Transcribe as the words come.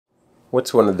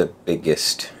What's one of the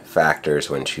biggest factors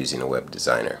when choosing a web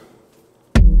designer?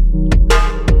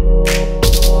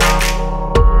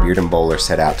 Beard and Bowler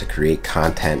set out to create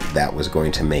content that was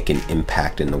going to make an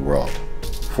impact in the world.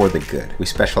 For the good. We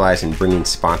specialize in bringing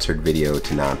sponsored video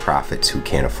to nonprofits who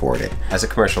can't afford it. As a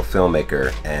commercial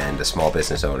filmmaker and a small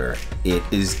business owner, it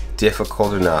is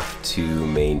difficult enough to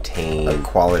maintain a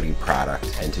quality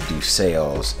product and to do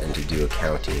sales and to do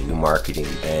accounting, do marketing,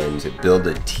 and to build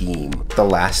a team. The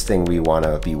last thing we want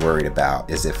to be worried about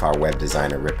is if our web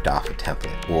designer ripped off a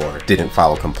template or didn't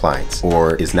follow compliance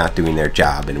or is not doing their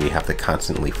job and we have to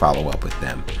constantly follow up with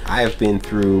them. I have been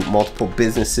through multiple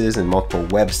businesses and multiple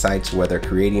websites, whether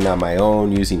creating on my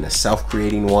own, using the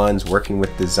self-creating ones, working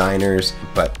with designers,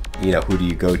 but you know, who do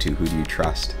you go to? Who do you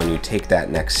trust? When you take that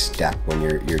next step, when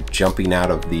you're jumping out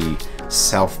of the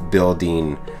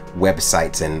self-building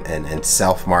websites and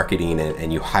self-marketing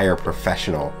and you hire a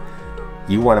professional,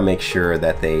 you want to make sure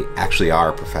that they actually are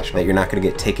a professional, that you're not going to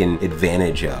get taken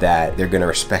advantage of, that they're going to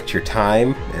respect your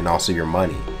time and also your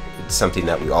money. It's something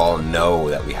that we all know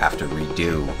that we have to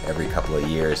redo every couple of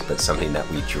years, but something that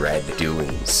we dread doing.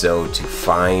 So to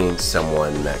find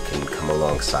someone that can come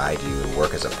alongside you and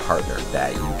work as a partner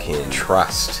that you can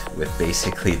trust with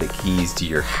basically the keys to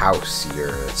your house,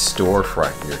 your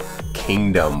storefront, your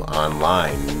kingdom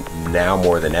online, now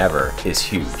more than ever, is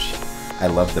huge. I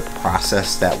love the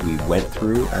process that we went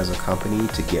through as a company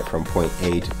to get from point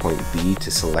A to point B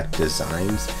to select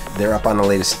designs. They're up on the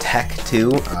latest tech too,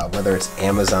 whether it's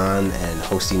Amazon and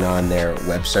hosting on their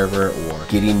web server or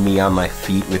getting me on my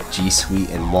feet with G Suite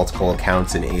and multiple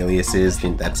accounts and aliases. I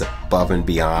think that's above and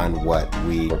beyond what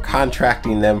we were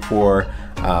contracting them for,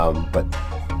 but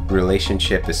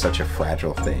relationship is such a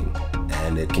fragile thing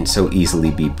and it can so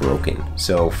easily be broken.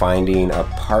 So finding a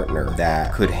partner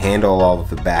that could handle all of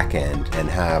the back end and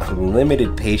have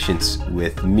limited patience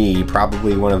with me,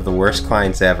 probably one of the worst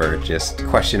clients ever, just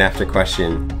question after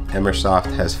question,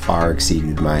 Emersoft has far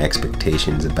exceeded my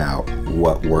expectations about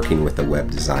what working with a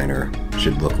web designer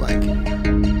should look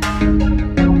like.